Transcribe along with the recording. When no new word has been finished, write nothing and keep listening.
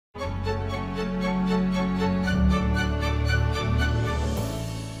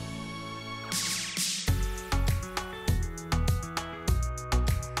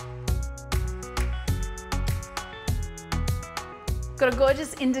Got a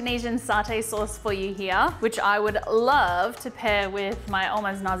gorgeous Indonesian satay sauce for you here, which I would love to pair with my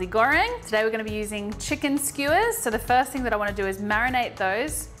almost nasi goreng. Today we're going to be using chicken skewers. So the first thing that I want to do is marinate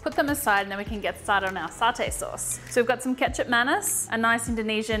those, put them aside, and then we can get started on our satay sauce. So we've got some ketchup manis, a nice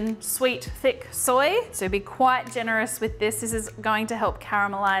Indonesian sweet, thick soy. So be quite generous with this. This is going to help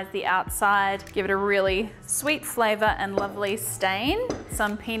caramelize the outside, give it a really sweet flavor and lovely stain.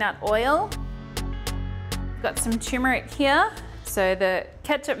 Some peanut oil. Got some turmeric here. So the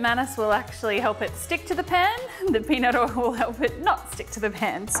ketchup manis will actually help it stick to the pan. The peanut oil will help it not stick to the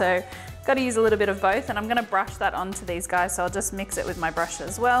pan. So got to use a little bit of both, and I'm going to brush that onto these guys. So I'll just mix it with my brush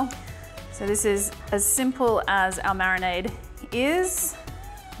as well. So this is as simple as our marinade is.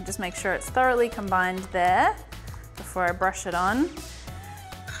 Just make sure it's thoroughly combined there before I brush it on.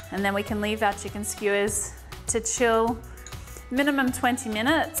 And then we can leave our chicken skewers to chill minimum 20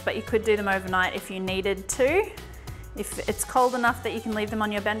 minutes, but you could do them overnight if you needed to. If it's cold enough that you can leave them on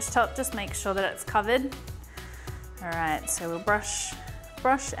your bench top, just make sure that it's covered. All right, so we'll brush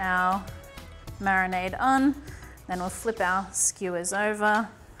our marinade on, then we'll flip our skewers over.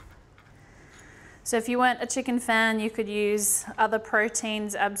 So if you weren't a chicken fan, you could use other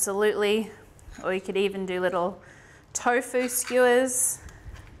proteins, absolutely, or you could even do little tofu skewers.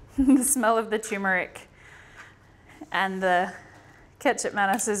 The smell of the turmeric and the ketchup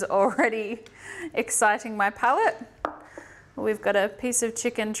manis is already exciting my palate. We've got a piece of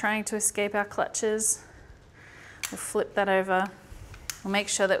chicken trying to escape our clutches. We'll flip that over. We'll make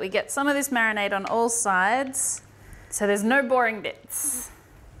sure that we get some of this marinade on all sides so there's no boring bits.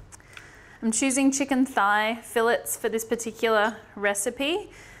 I'm choosing chicken thigh fillets for this particular recipe.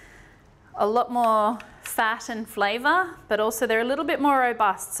 A lot more fat and flavor, but also they're a little bit more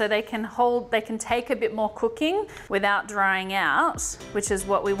robust, so they can take a bit more cooking without drying out, which is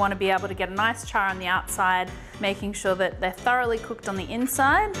what we want to be able to get a nice char on the outside, making sure that they're thoroughly cooked on the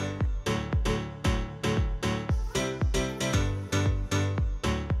inside.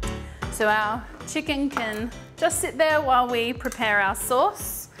 So our chicken can just sit there while we prepare our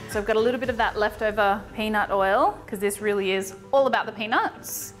sauce. So I've got a little bit of that leftover peanut oil, because this really is all about the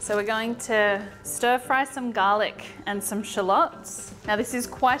peanuts. So we're going to stir fry some garlic and some shallots. Now this is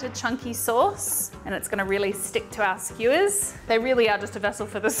quite a chunky sauce, and it's going to really stick to our skewers. They really are just a vessel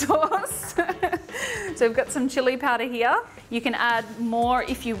for the sauce. So we've got some chili powder here. You can add more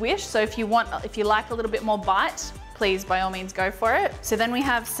if you wish. So if you like a little bit more bite, please by all means go for it. So then we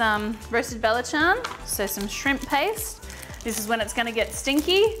have some roasted belachan, so some shrimp paste. This is when it's going to get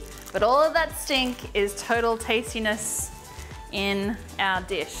stinky, but all of that stink is total tastiness in our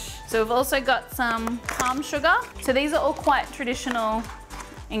dish. So we've also got some palm sugar. So these are all quite traditional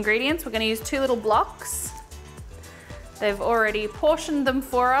ingredients. We're going to use 2 little blocks. They've already portioned them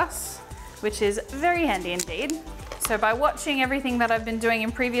for us, which is very handy indeed. So by watching everything that I've been doing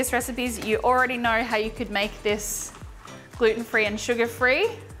in previous recipes, you already know how you could make this gluten-free and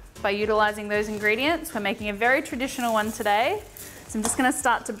sugar-free by utilizing those ingredients. We're making a very traditional one today. So I'm just going to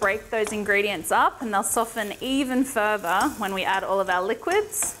start to break those ingredients up, and they'll soften even further when we add all of our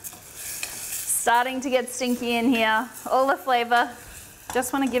liquids. Starting to get stinky in here, all the flavor.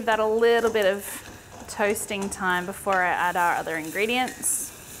 Just want to give that a little bit of toasting time before I add our other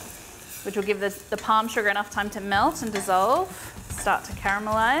ingredients, which will give the palm sugar enough time to melt and dissolve, start to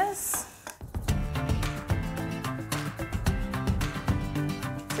caramelize.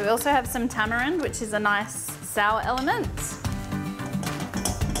 So we also have some tamarind, which is a nice sour element.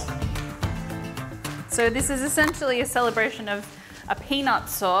 So this is essentially a celebration of a peanut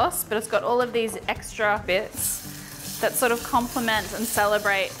sauce, but it's got all of these extra bits that sort of complement and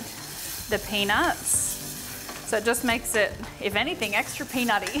celebrate the peanuts. So it just makes it, if anything, extra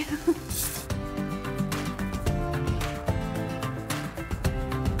peanutty.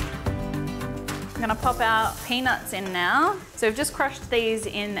 I'm gonna pop our peanuts in now. So we've just crushed these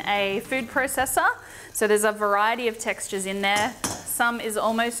in a food processor. So there's a variety of textures in there. Some is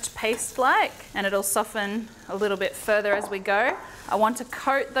almost paste-like, and it'll soften a little bit further as we go. I want to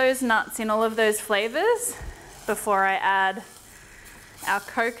coat those nuts in all of those flavors before I add our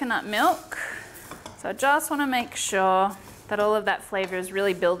coconut milk. So I just want to make sure that all of that flavor is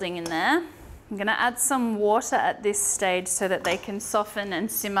really building in there. I'm going to add some water at this stage so that they can soften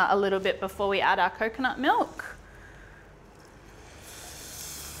and simmer a little bit before we add our coconut milk.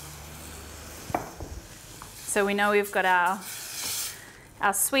 So we know we've got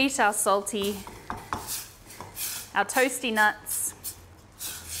our sweet, our salty, our toasty nuts.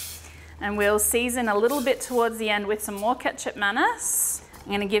 And we'll season a little bit towards the end with some more ketchup manis. I'm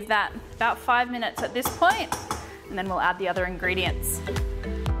going to give that about 5 minutes at this point, and then we'll add the other ingredients.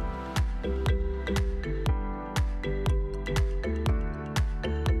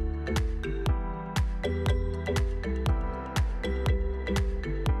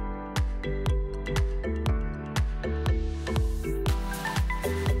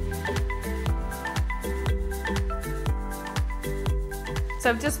 So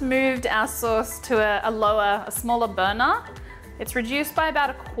I've just moved our sauce to a smaller burner. It's reduced by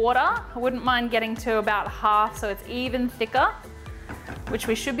about 1/4. I wouldn't mind getting to about half so it's even thicker, which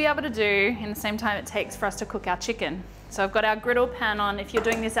we should be able to do in the same time it takes for us to cook our chicken. So I've got our griddle pan on. If you're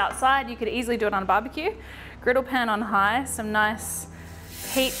doing this outside, you could easily do it on a barbecue. Griddle pan on high, some nice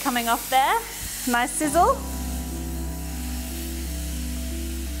heat coming off there, nice sizzle.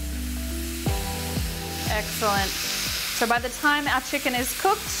 Excellent. So by the time our chicken is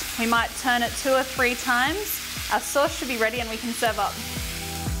cooked, we might turn it 2 or 3 times. Our sauce should be ready and we can serve up.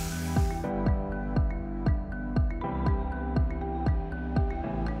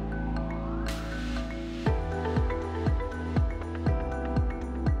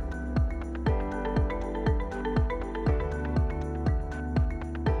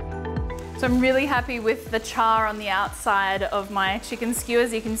 So I'm really happy with the char on the outside of my chicken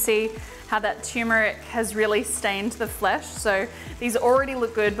skewers. You can see how that turmeric has really stained the flesh. So these already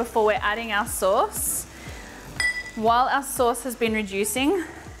look good before we're adding our sauce. While our sauce has been reducing,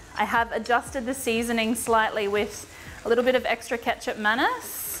 I have adjusted the seasoning slightly with a little bit of extra ketchup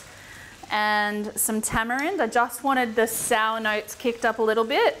mayonnaise and some tamarind. I just wanted the sour notes kicked up a little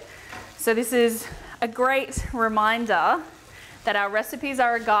bit. So this is a great reminder that our recipes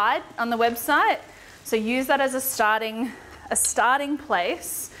are a guide on the website. So use that as a starting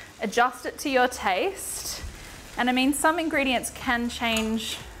place, adjust it to your taste. And I mean, some ingredients can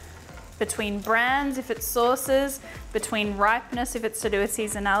change between brands if it's sauces, between ripeness if it's to do with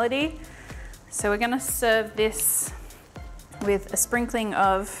seasonality. So we're gonna serve this with a sprinkling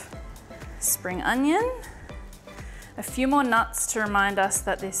of spring onion, a few more nuts to remind us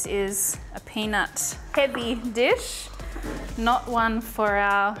that this is a peanut heavy dish. Not one for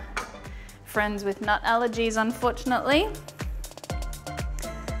our friends with nut allergies, unfortunately.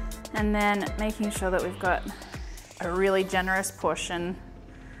 And then making sure that we've got a really generous portion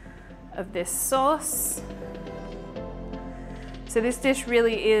of this sauce. So this dish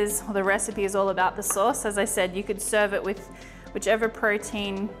really is, well, the recipe is all about the sauce. As I said, you could serve it with whichever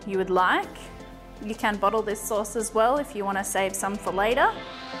protein you would like. You can bottle this sauce as well if you want to save some for later.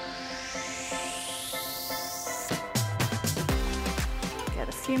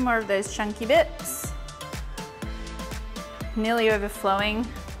 A few more of those chunky bits, nearly overflowing,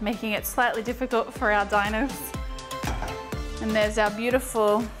 making it slightly difficult for our diners. And there's our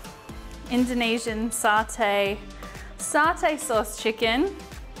beautiful Indonesian satay sauce chicken.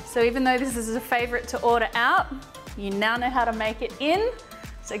 So even though this is a favorite to order out, you now know how to make it in.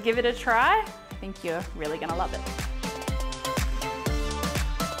 So give it a try. I think you're really gonna love it.